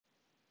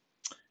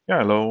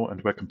Yeah, hello and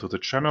welcome to the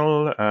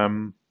channel.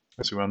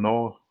 As you all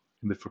know,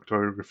 in the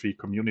photography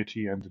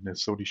community and in the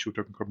Sony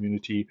shooter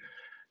community,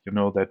 you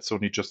know that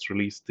Sony just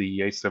released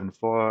the A7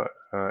 IV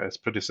as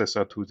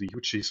predecessor to the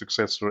hugely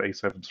successful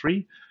A7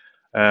 III.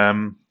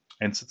 And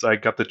since I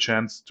got the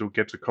chance to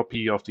get a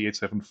copy of the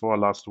A7 IV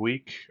last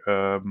week,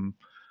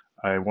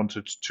 I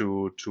wanted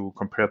to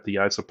compare the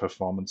ISO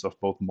performance of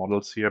both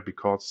models here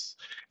because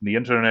in the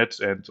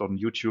internet and on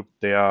YouTube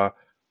there are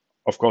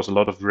of course, a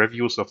lot of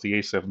reviews of the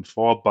A7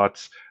 IV,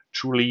 but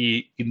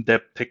truly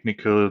in-depth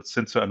technical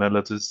sensor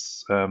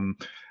analysis,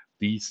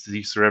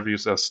 these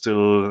reviews are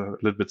still a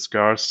little bit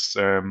scarce.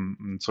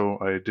 And so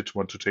I did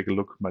want to take a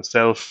look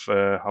myself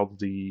how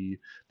the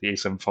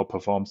A7 IV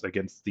performs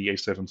against the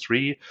A7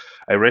 III.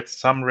 I read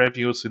some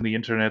reviews in the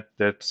internet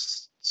that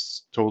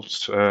told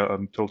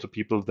the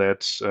people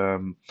that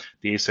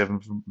the A7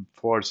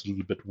 IV is a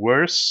little bit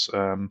worse,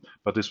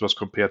 but this was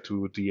compared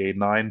to the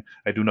A9.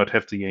 I do not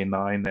have the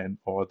A9 and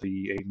or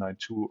the A9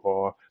 II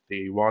or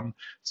the A1,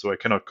 so I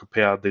cannot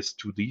compare this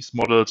to these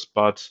models,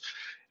 but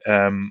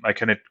I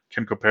can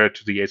compare it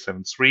to the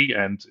A7 III,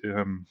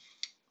 and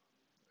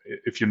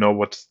if you know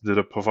what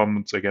the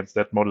performance against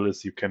that model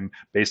is, you can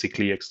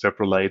basically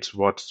extrapolate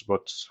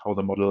how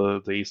the model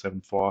the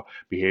A7 IV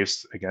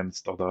behaves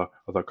against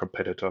other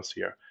competitors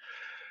here.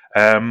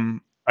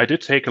 I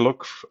did take a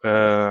look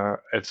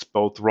at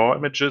both raw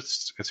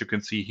images, as you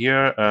can see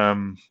here.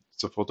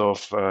 It's a photo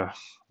of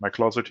my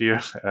closet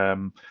here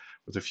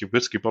with a few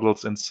whiskey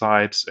bottles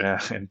inside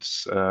and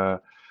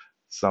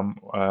some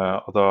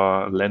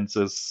other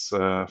lenses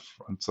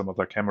and some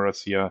other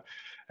cameras here.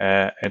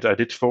 And I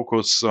did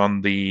focus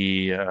on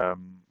the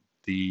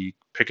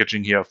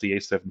packaging here of the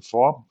A7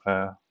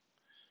 IV.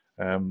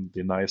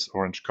 The nice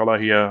orange color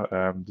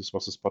here. This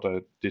was the spot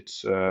I did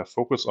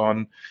focus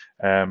on.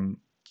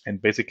 And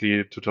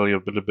basically, to tell you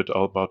a little bit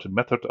about the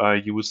method I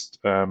used,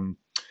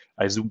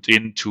 I zoomed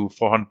in to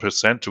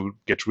 400% to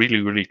get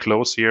really, really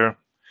close here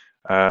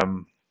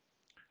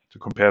to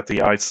compare the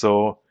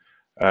ISO.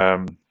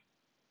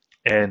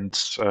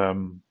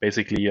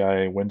 Basically,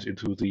 I went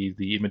into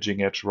the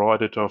Imaging Edge RAW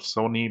editor of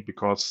Sony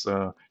because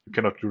you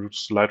cannot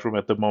use Lightroom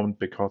at the moment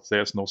because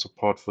there's no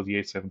support for the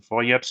A7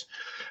 IV yet.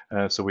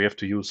 So we have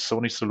to use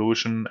Sony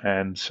solution,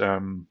 and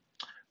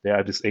there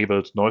I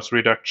disabled noise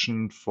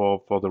reduction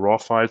for the raw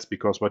files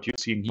because what you're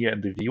seeing here in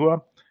the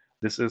viewer,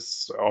 this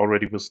is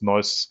already with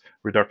noise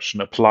reduction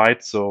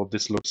applied. So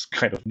this looks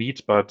kind of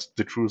neat, but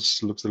the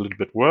truth looks a little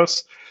bit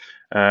worse.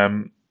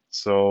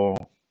 So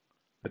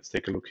let's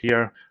take a look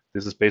here.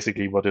 This is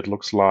basically what it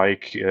looks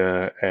like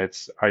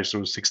at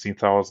ISO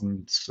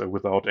 16000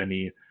 without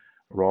any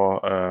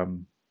raw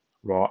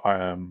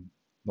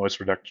noise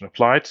reduction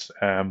applied.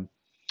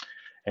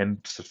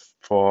 And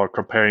for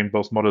comparing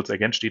both models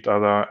against each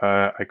other,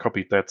 I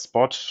copied that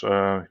spot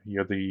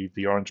here,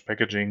 the orange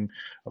packaging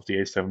of the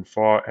A7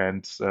 IV,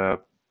 and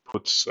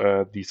put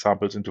the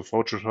samples into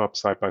Photoshop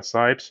side by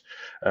side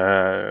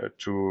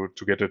to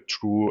get a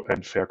true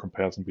and fair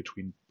comparison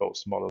between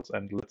both models.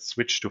 And let's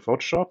switch to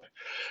Photoshop.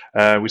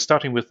 We're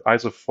starting with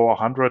ISO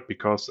 400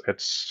 because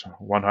at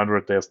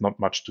 100 there's not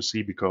much to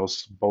see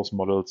because both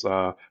models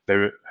have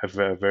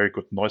a very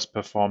good noise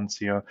performance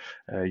here.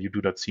 You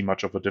do not see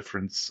much of a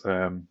difference,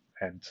 and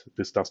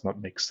this does not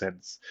make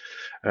sense.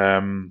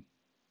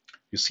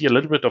 You see a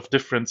little bit of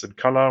difference in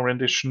color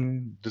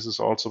rendition. This is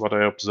also what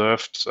I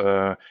observed.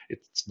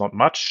 It's not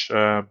much,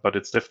 but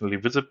it's definitely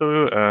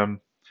visible.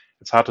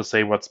 It's hard to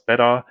say what's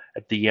better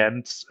at the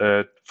end.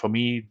 For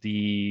me,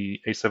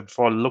 the A7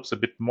 IV looks a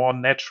bit more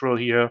natural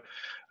here,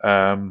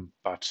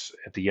 but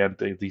at the end,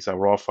 these are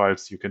raw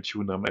files. You can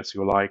tune them as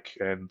you like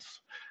and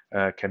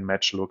can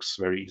match looks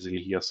very easily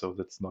here. So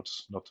that's not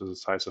a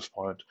decisive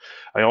point.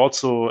 I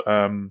also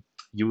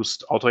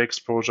used auto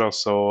exposure,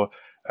 so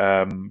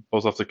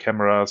both of the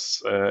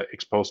cameras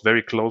exposed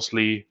very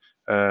closely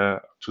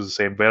to the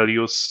same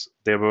values.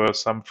 There were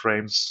some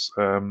frames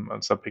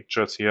and some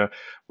pictures here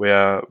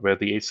where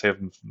the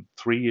A7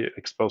 III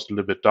exposed a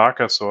little bit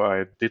darker, so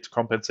I did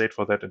compensate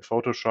for that in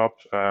Photoshop.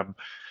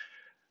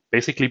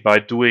 Basically, by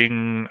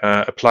applying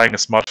a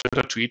smart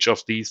filter to each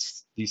of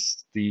these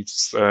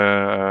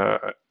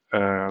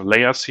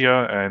layers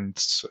here and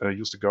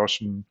use the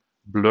Gaussian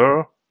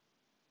blur,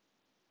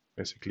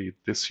 basically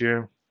this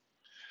here.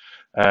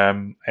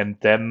 And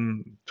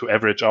then to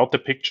average out the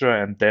picture,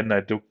 and then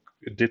I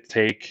did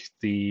take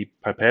the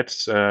pipette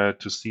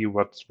to see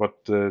what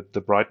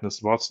the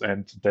brightness was,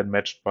 and then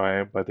matched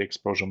by the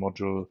exposure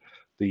module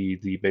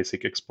the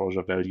basic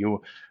exposure value.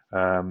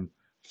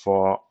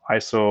 For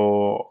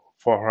ISO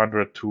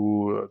 400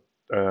 to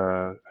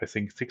I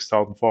think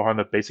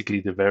 6400, basically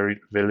the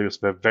values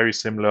were very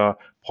similar,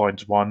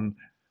 0.1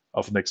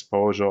 of an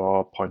exposure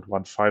or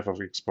 0.15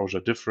 of exposure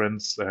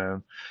difference.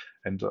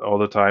 And all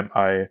the time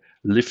I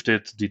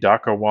lifted the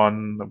darker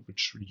one,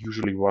 which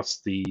usually was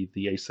the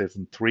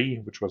A7 III,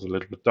 which was a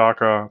little bit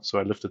darker. So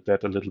I lifted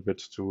that a little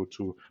bit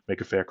to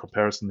make a fair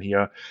comparison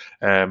here.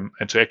 And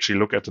to actually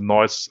look at the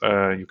noise,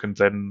 you can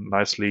then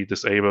nicely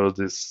disable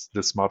this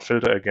smart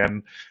filter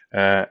again,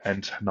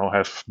 and now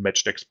have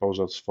matched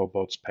exposures for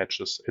both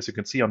patches. As you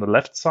can see on the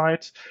left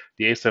side,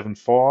 the A7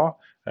 IV,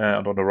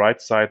 and on the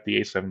right side, the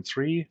A7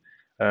 III.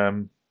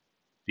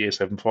 The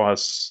A7 IV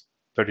has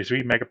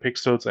 33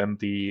 megapixels and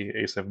the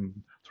A7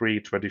 III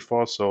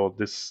 24. So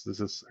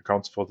this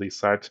accounts for the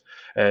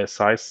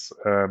size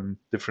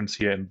difference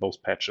here in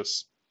both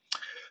patches.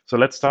 So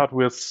let's start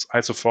with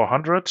ISO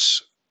 400.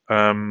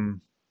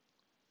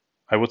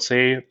 I would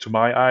say to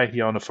my eye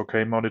here on a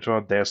 4K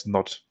monitor, there's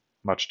not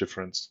much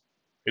difference.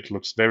 It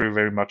looks very,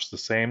 very much the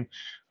same.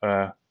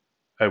 I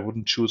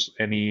wouldn't choose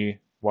any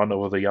one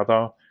over the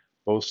other.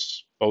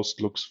 Both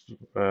looks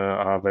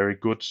are very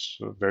good,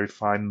 very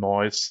fine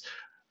noise,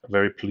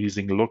 very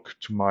pleasing look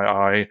to my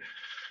eye.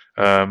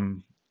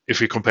 If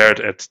we compare it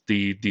at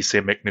the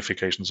same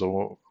magnification,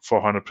 so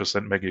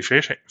 400%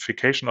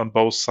 magnification on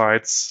both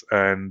sides,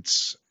 and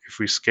if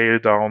we scale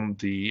down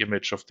the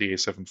image of the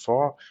A7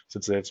 IV,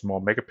 since there's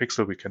more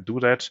megapixel, we can do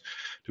that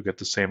to get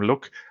the same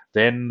look.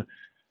 Then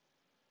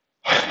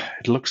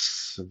it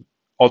looks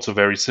also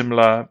very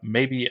similar,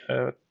 maybe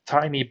a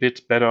tiny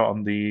bit better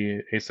on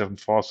the A7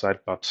 IV side,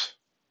 but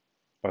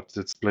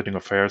it's splitting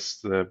of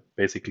hairs.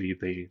 Basically,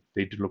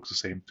 they do look the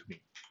same to me.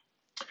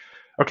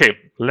 Okay,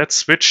 let's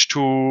switch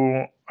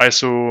to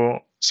ISO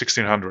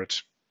 1600.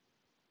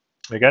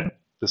 Again,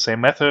 the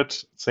same method,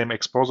 same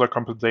exposure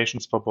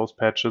compensations for both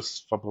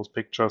patches, for both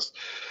pictures.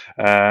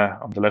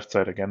 On the left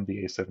side, again,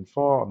 the A7 IV,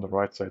 on the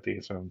right side, the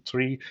A7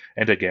 III.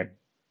 And again,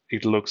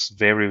 it looks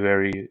very,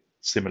 very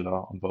similar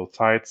on both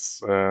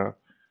sides.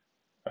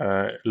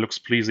 It looks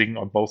pleasing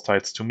on both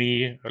sides to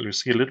me. You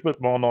see a little bit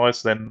more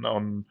noise than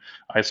on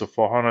ISO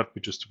 400,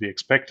 which is to be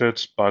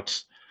expected,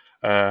 but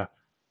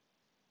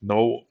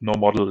no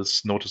model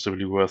is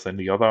noticeably worse than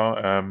the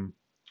other.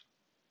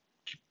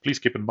 Please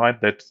keep in mind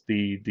that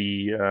the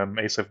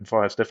A7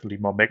 IV has definitely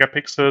more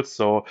megapixels,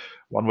 so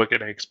one would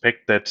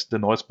expect that the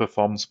noise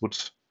performance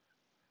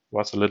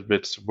was a little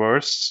bit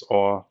worse,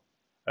 or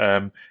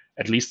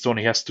at least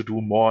Sony has to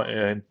do more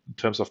in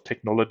terms of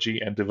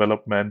technology and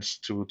development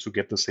to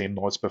get the same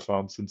noise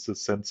performance, since the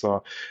sensor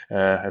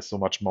has so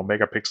much more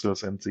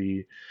megapixels and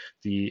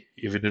the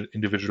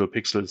individual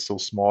pixel is so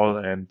small,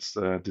 and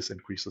this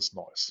increases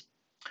noise.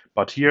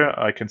 But here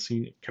I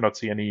cannot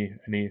see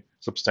any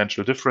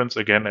substantial difference.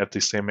 Again, at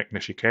the same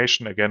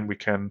magnification. Again, we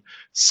can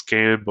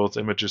scale both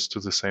images to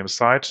the same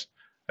size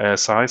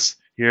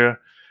here,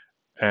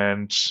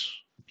 and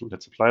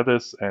let's apply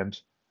this. And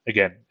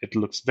again, it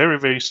looks very,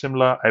 very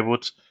similar. I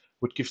would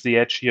give the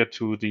edge here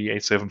to the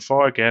A7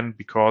 IV again,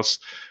 because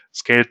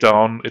scaled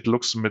down, it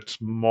looks a bit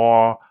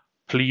more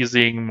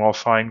pleasing, more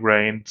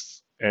fine-grained.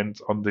 And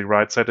on the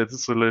right side, it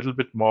is a little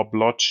bit more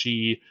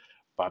blotchy,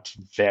 but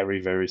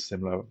very, very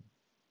similar.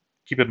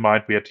 Keep in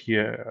mind we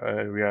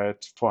are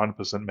at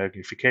 400%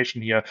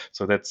 magnification here,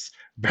 so that's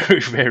very,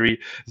 very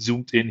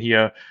zoomed in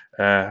here.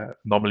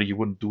 Normally you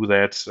wouldn't do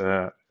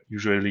that.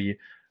 Usually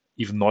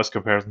even noise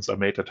comparisons are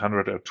made at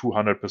 100 or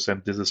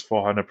 200%. This is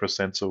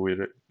 400%, so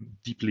we're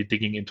deeply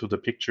digging into the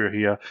picture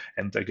here,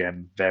 and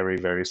again, very,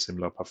 very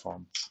similar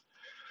performance.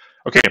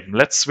 Okay,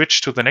 let's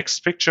switch to the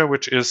next picture,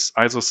 which is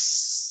ISO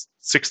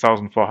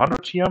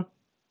 6400 here.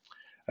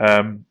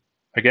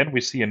 Again,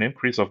 we see an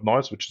increase of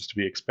noise, which is to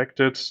be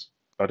expected.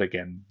 But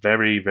again,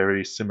 very,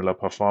 very similar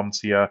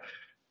performance here.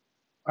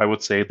 I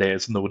would say there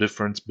is no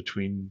difference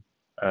between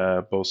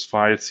both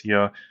files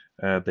here.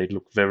 They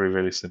look very,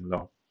 very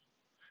similar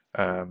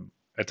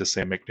at the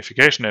same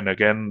magnification. And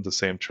again, the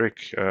same trick,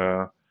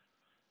 do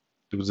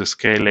the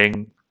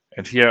scaling.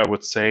 And here I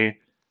would say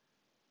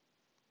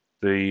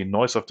the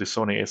noise of the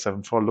Sony A7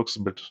 IV looks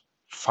a bit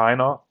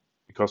finer,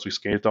 because we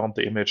scaled down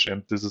the image,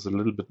 and this is a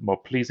little bit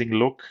more pleasing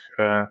look.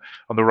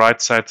 On the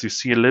right side, you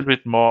see a little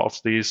bit more of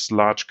these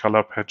large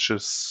color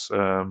patches,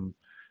 a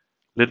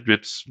little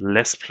bit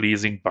less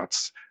pleasing, but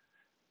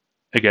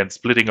again,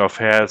 splitting of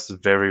hairs,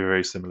 very,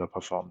 very similar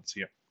performance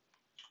here.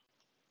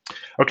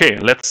 Okay,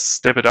 let's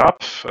step it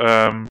up.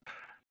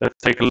 Let's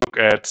take a look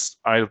at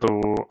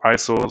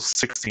ISO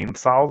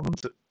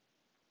 16000.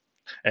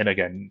 And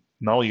again,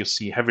 now you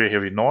see heavy,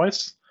 heavy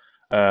noise.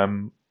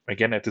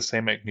 Again, at the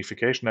same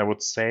magnification, I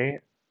would say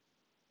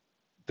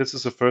this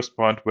is the first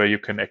point where you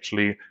can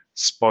actually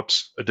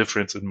spot a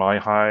difference in my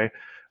eye,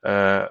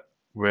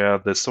 where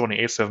the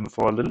Sony A7 IV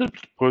a little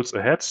bit pulls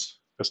ahead,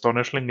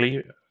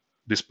 astonishingly,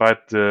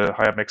 despite the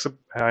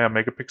higher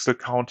megapixel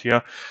count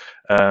here,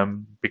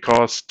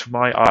 because to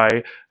my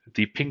eye,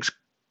 the pink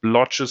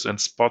blotches and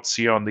spots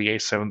here on the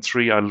A7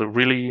 III are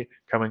really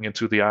coming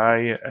into the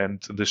eye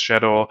and the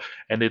shadow,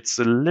 and it's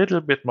a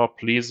little bit more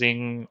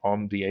pleasing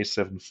on the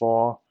A7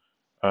 IV.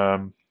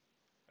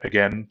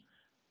 Again,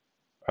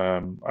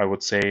 I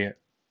would say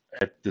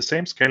at the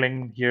same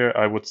scaling here,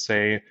 I would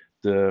say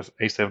the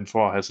A7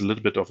 IV has a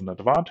little bit of an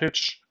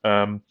advantage.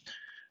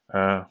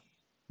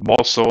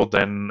 more so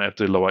than at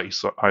the lower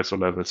ISO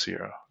levels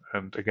here.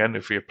 And again,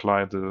 if we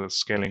apply the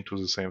scaling to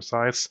the same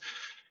size,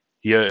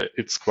 here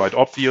it's quite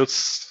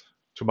obvious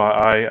to my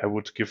eye. I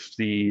would give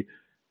the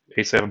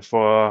A7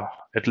 IV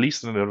at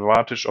least an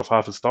advantage of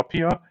half a stop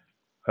here,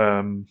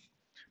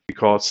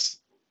 because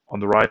on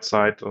the right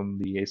side, on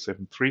the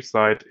A7 III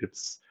side,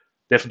 it's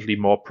definitely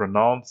more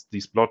pronounced.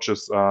 These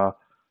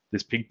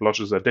pink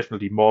blotches are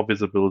definitely more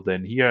visible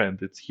than here, and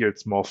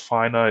it's more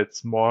finer.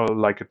 It's more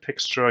like a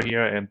texture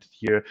here, and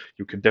here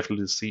you can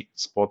definitely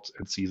spot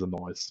and see the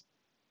noise.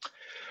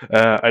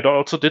 I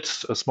also did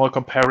a small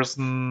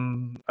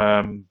comparison.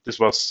 This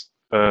was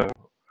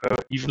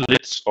even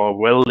lit or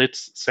well lit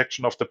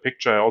section of the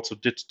picture. I also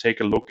did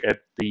take a look at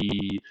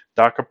the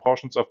darker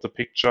portions of the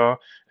picture.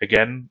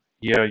 Again,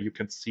 here you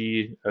can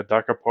see a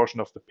darker portion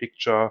of the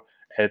picture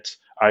at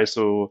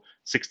ISO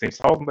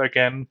 16000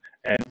 again,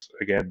 and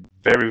again,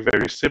 very,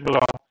 very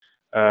similar.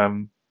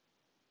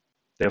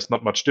 There's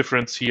not much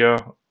difference here.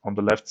 On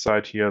the left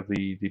side here,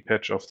 the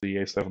patch of the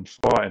A7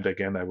 IV, and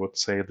again, I would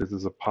say this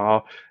is a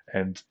par.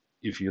 And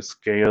if you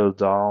scale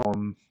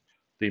down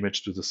the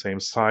image to the same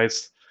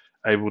size,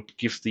 I would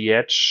give the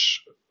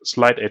edge,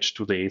 slight edge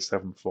to the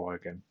A7 IV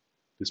again,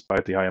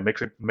 despite the higher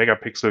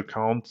megapixel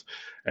count.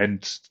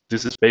 And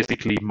this is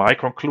basically my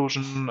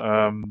conclusion.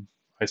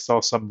 I saw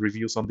some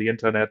reviews on the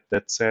internet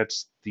that said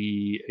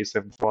the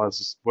A7 IV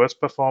has worse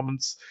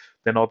performance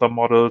than other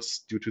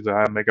models due to the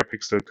higher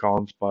megapixel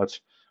count, but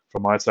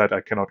from my side,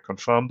 I cannot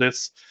confirm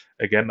this.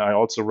 Again, I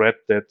also read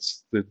that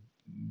the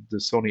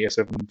Sony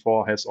A7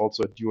 IV has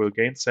also a dual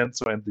gain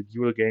sensor, and the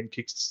dual gain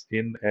kicks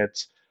in at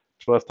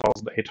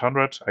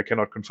 12,800. I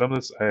cannot confirm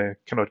this. I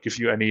cannot give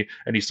you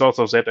any source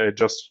of that. I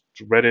just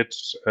read it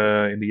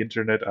in the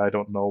internet. I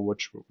don't know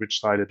which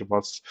side it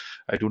was.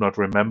 I do not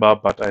remember,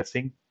 but I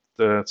think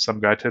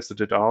some guy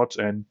tested it out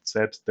and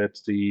said that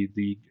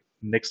the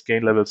next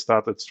gain level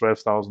starts at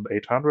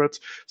 12,800.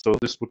 So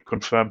this would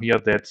confirm here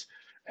that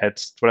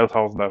at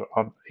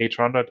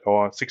 12,800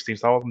 or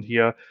 16,000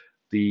 here,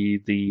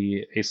 the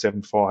A7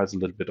 IV has a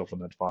little bit of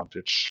an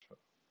advantage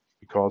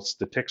because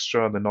the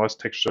texture, the noise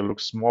texture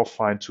looks more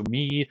fine to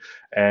me,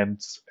 and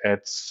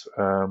at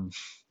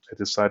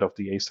the side of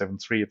the A7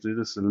 III, it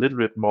is a little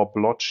bit more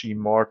blotchy,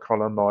 more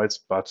color noise,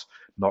 but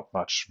not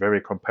much,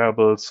 very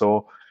comparable.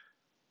 So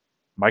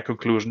my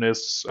conclusion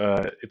is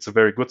it's a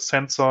very good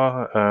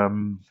sensor.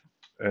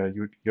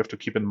 You have to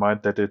keep in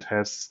mind that it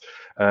has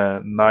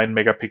 9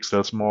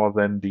 megapixels more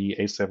than the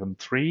A7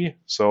 III.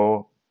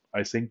 So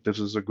I think this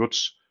is a good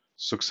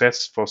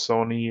success for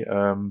Sony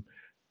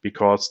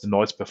because the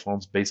noise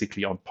performs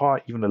basically on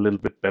par, even a little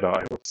bit better,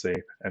 I would say.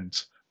 And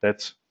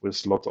that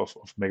with lots of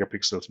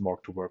megapixels more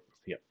to work with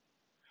here.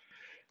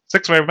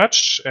 Thanks very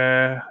much,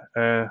 and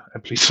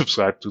please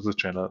subscribe to the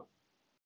channel.